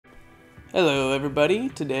Hello everybody,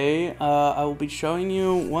 today I will be showing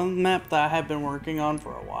you one map that I have been working on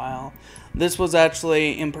for a while. This was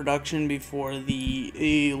actually in production before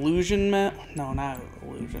the Illusion map, no not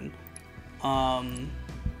Illusion,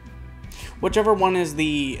 whichever one is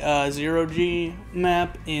the 0G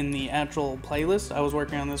map in the actual playlist. I was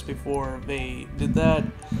working on this before they did that,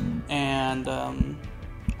 and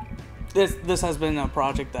this has been a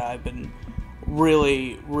project that I've been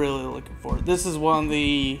really looking forward. This is one of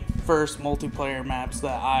the first multiplayer maps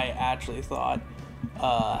that I actually thought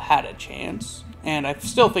had a chance, and I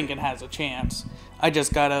still think it has a chance. I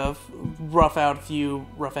just gotta rough out a few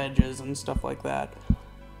rough edges and stuff like that,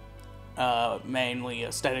 mainly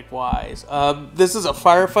aesthetic wise. This is a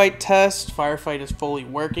firefight test. Firefight is fully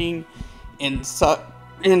working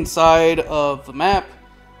inside of the map,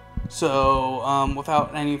 so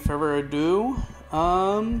without any further ado,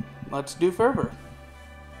 let's do fervor.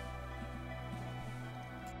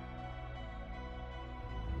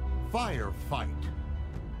 Firefight.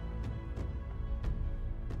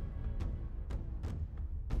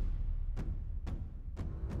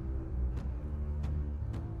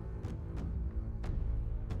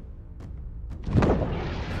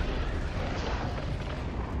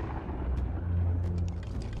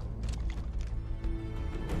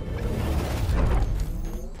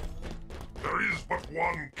 There is but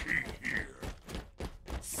one key here.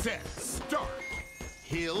 Set. Start.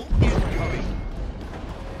 Hill incoming.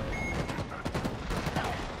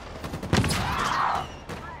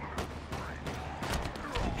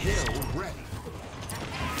 Hill ready.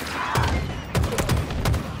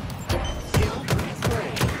 Hill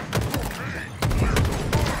control.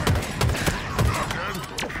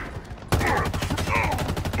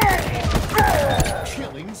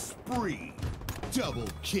 Killing spree. Double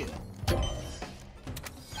kill.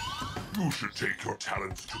 You should take your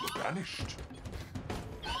talents to the banished.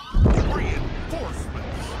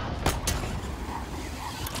 Reinforcements.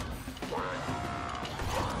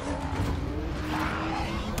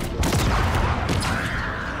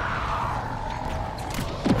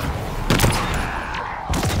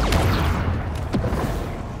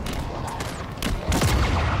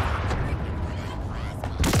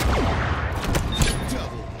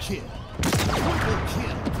 Double kill. Triple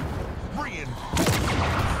kill. Reinforcements.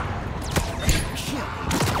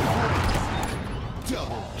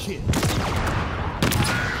 Double kill.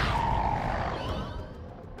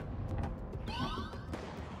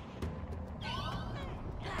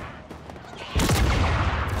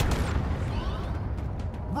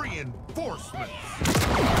 Reinforcements.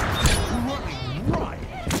 Running riot.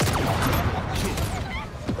 Double kill.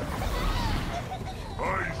 I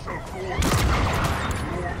shall forge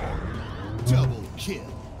your honor. Double kill.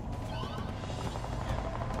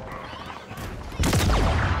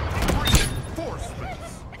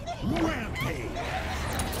 Reinforcements. Rampage.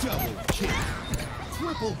 Double kill.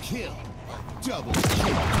 Triple kill. Double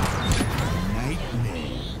kill.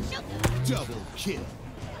 Nightmare. Double kill.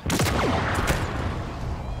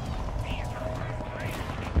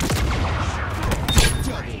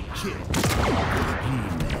 Double kill.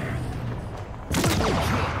 Triple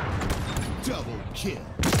kill. Double kill.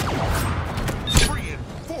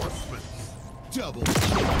 Reinforcements. Double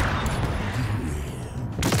kill.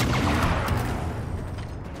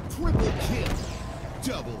 Triple kill.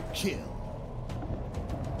 Double kill.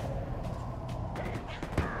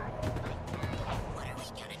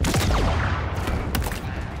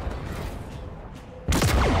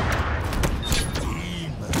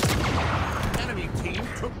 Demon. Enemy team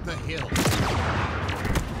took the hill.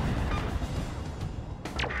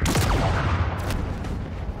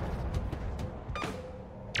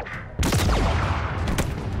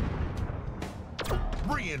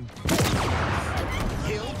 Reinforcements.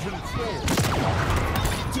 Hill control.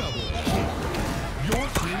 Double kill. Your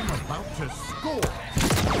team about to score.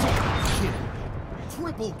 Double kill.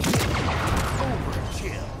 Triple kill.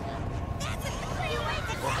 Overkill.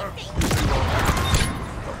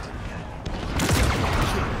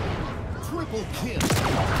 Triple kill.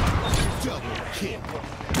 Double kill.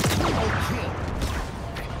 Triple kill.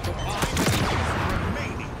 5 enemies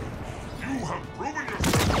remaining. You have proven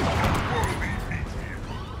yourself unworthy beat here.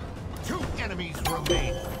 2 enemies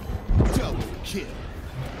remain. Double kill.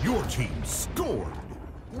 Your team scored.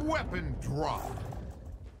 Weapon drop.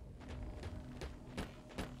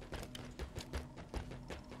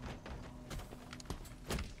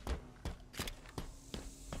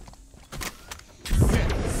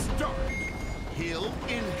 Set. Start. Hill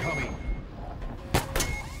incoming.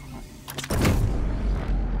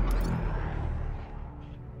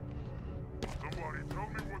 Somebody tell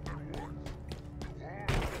me what that was.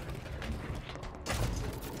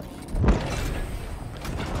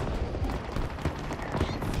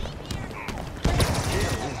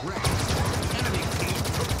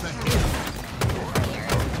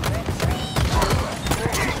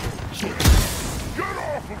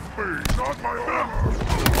 me, not my armor!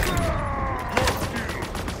 Your skill!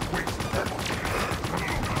 Wait!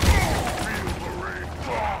 Feel the rain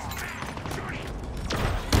fast!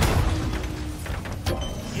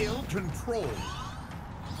 Hill control.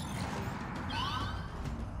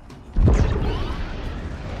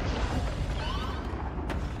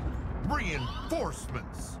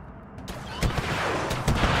 Reinforcements.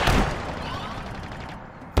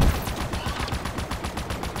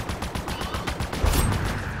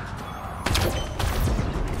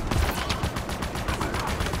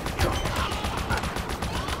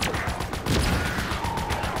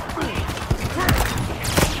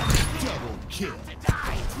 Double kill.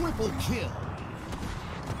 Triple kill.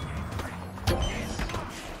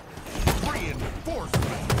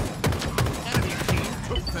 Reinforcements. Enemy team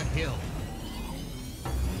took the hill.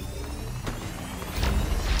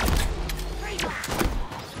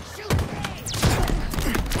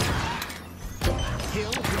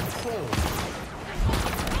 Hill control.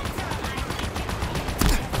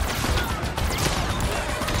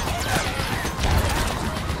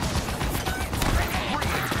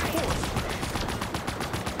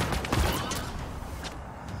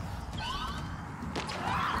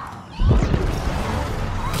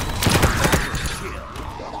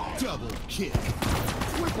 Double kill.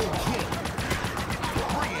 Triple kill.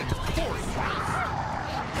 Reinforcements.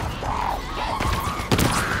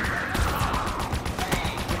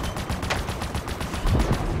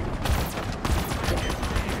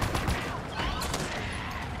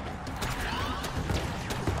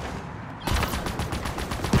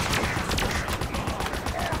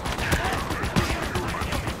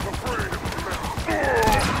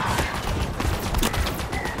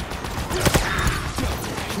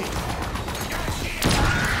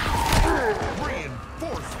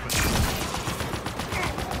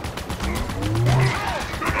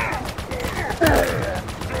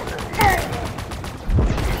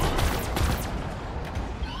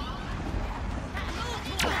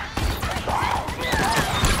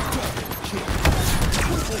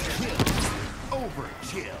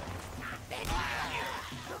 Overkill.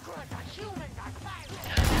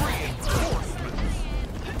 Reinforcements.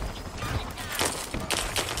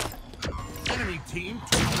 Enemy team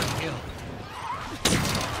took the hill.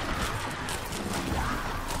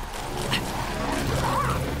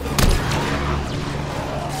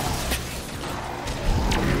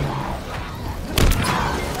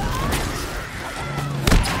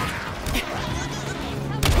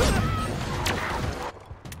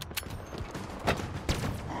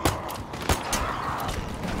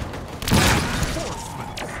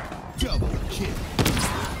 Double kill.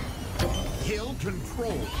 Hill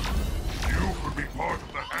control. You could be part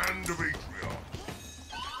of the Hand of Atria.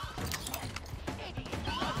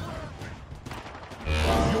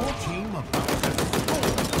 Your team about to score.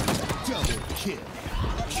 Double kill.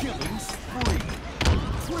 Killing spree.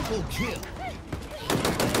 Triple kill.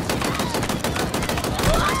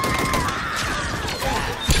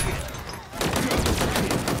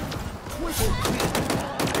 Triple kill.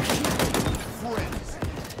 Killing friends.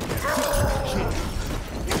 Double kill.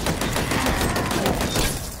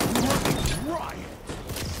 Running riot.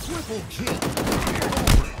 Triple kill.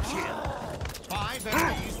 Overkill. 5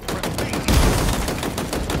 enemies remaining.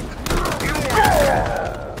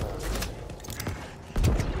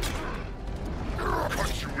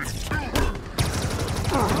 Cut you in two!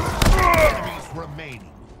 Enemies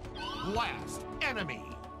remaining. Last enemy.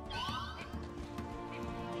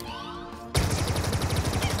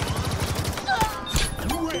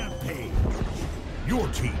 Rampage. Your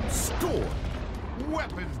team scored.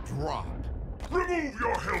 Weapon drop. Remove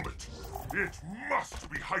your helmet! It must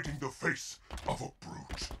be hiding the face of a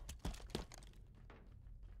brute.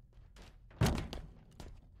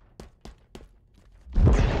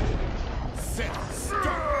 Set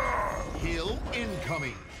start. Hill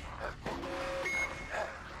incoming.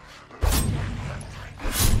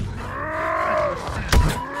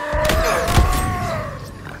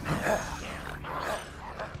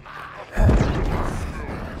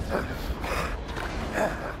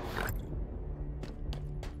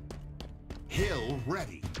 Hill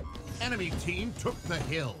ready. Enemy team took the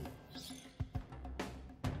hill.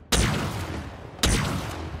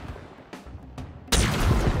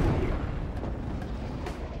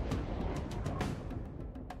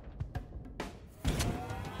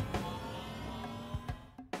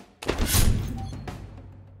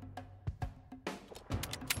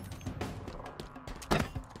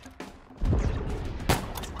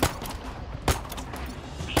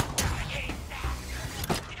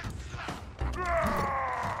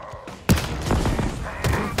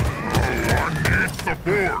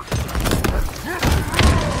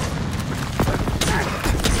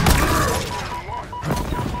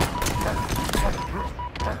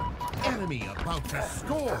 to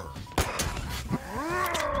score.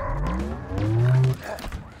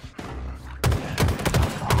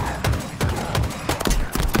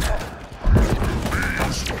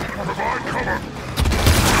 Provide cover!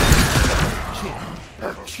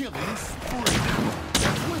 Killing spree.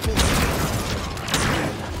 Triple kill.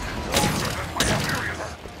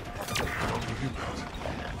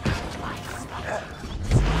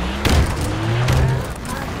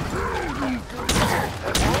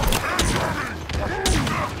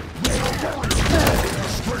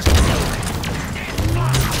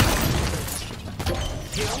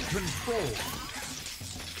 Kill control.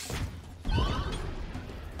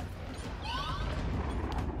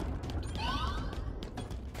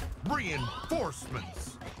 Reinforcements.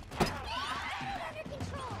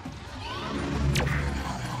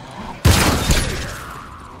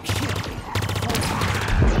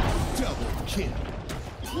 Double kill.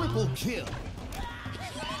 Triple kill.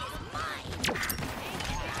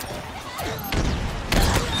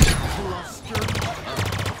 Cluster.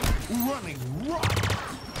 Running right.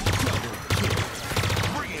 Double kill.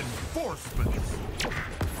 Reinforcements.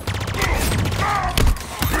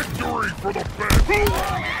 Victory for the band!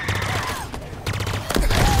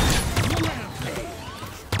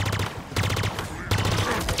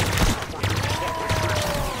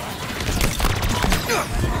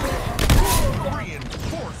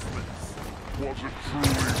 Reinforcements. Was it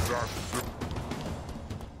truly that simple?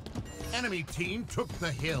 Enemy team took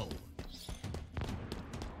the hill.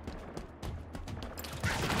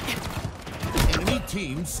 Enemy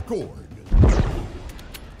team scored.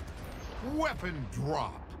 Weapon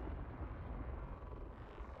drop.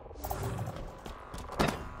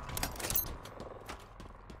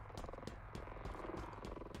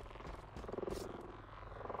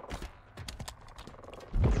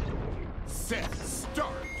 Set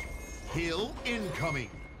start. Hill incoming.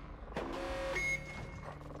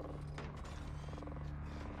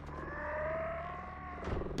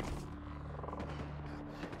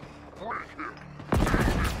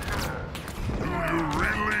 Do you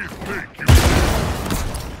really think you...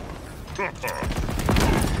 Cluster.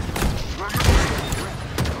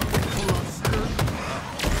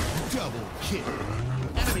 Double kill.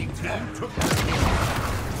 Enemy team took the hill.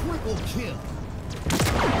 Triple kill.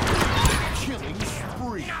 Killing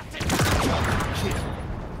spree. Double kill.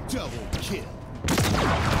 Double kill.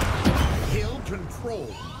 Hill control.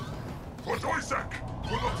 For Doisek!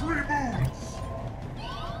 For the 3 moons!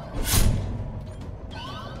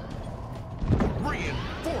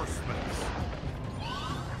 Reinforcements.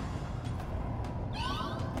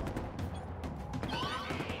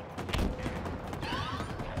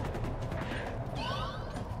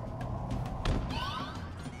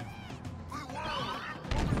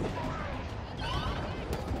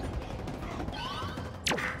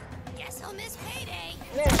 Guess I'll miss payday.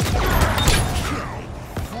 Kill.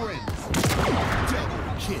 Friends. Double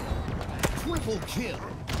kill. Triple kill.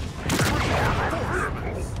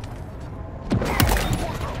 Reinforcements.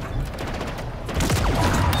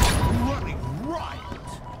 Running right.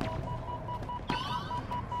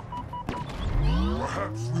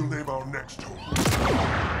 Perhaps we'll name our next home.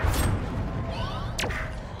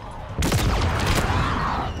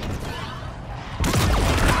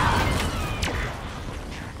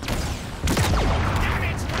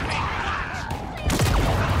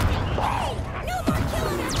 No more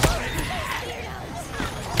killing our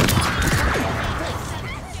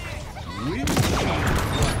Windshield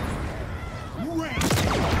wiper.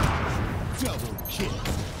 Rampage. Double kill.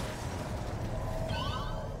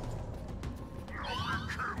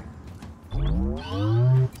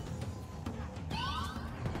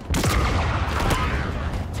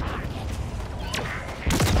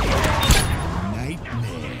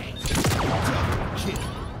 Nightmare. Double kill.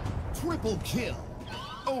 Triple kill.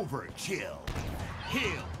 Overkill.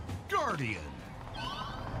 Hill Guardian.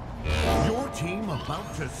 Your team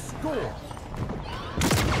about to score.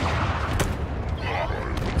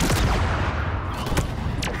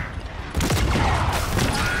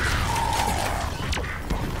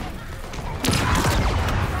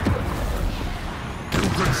 You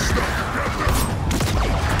can stuck together!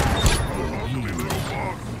 Ugly little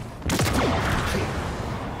bug!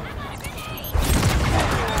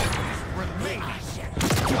 Remaining.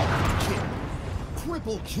 Double kill.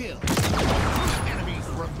 Triple kill. 3 enemies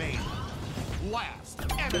remain. Last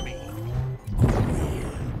enemy.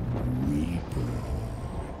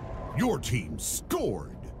 Your team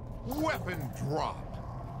scored. Weapon drop.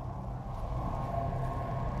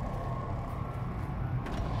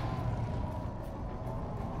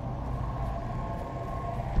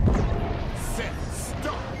 Set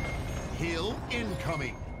start. Hill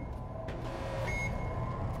incoming.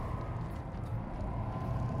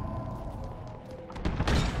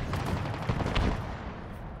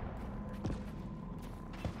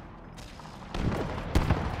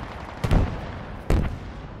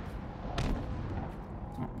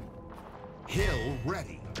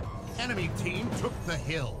 ready. Enemy team took the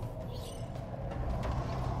hill.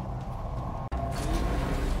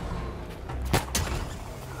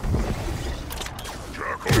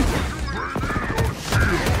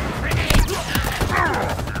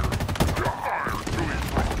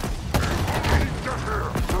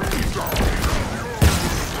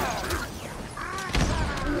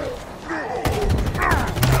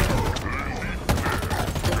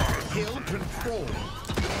 Hill control.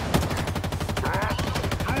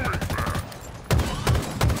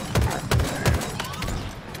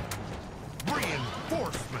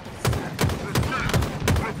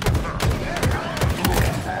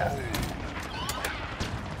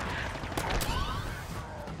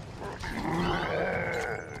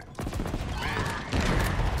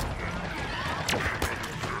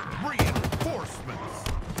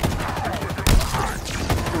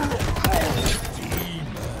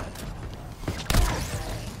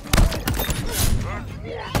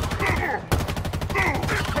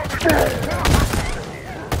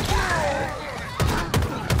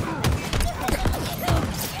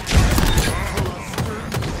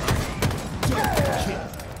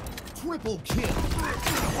 Triple kill.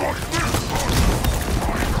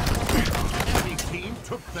 Enemy team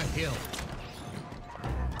took the hill.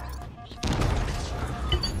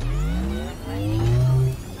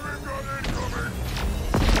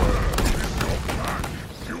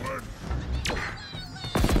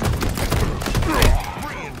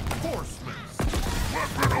 Reinforcements.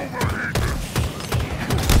 Weapon overheated.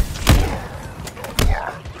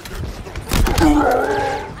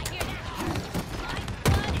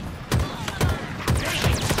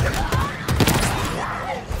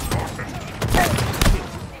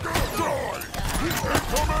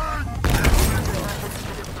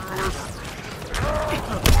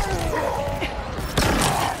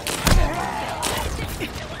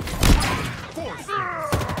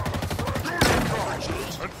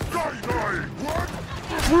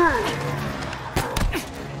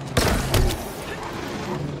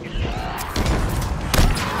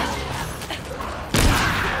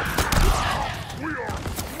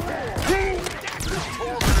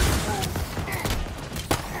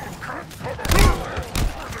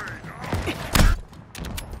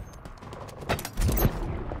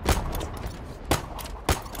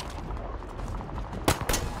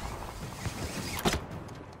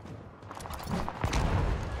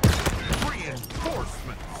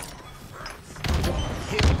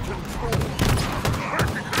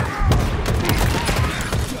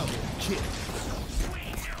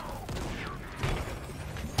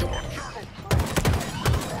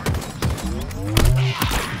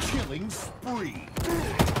 Killing spree.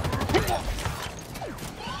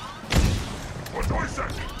 What do I say?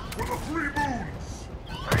 For the 3 moons!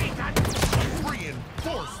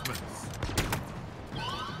 Reinforcements.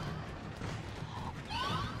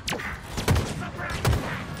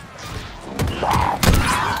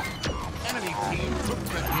 Enemy team took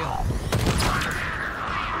the hill.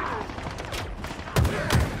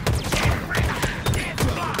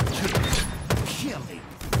 Killing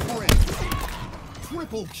frenzy.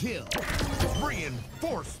 Triple kill.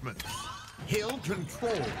 Reinforcements. Hill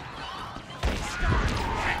control.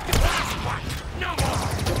 No more!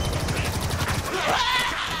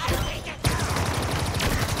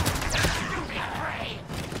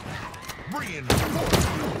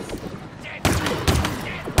 Reinforcements.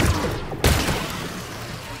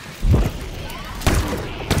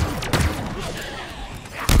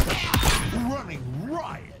 Running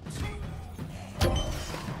riot.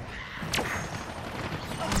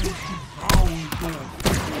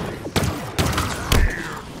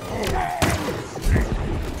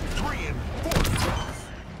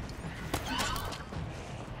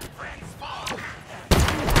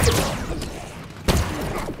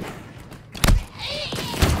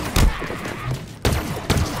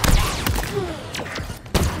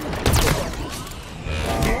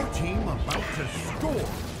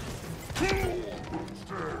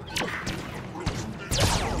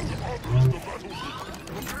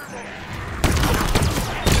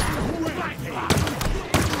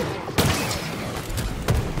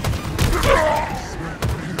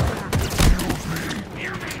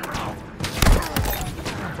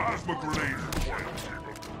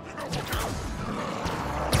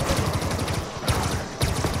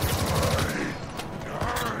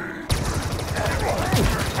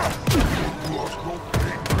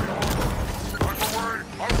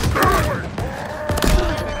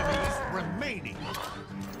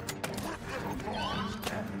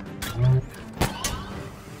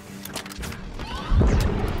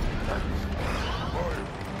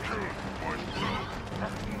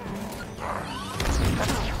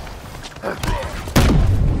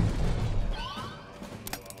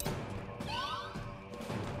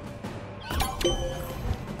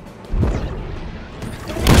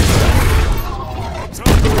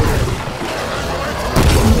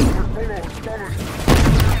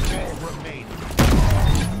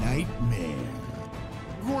 Nightmare.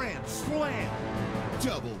 Grand slam.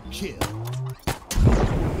 Double kill.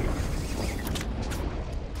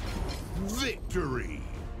 Victory.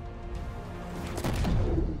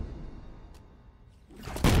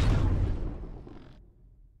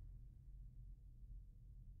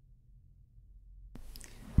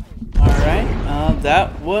 Alright,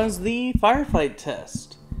 that was the firefight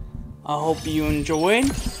test. I hope you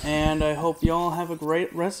enjoyed, and I hope y'all have a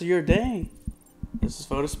great rest of your day. This is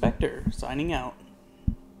Photo Spectre, signing out.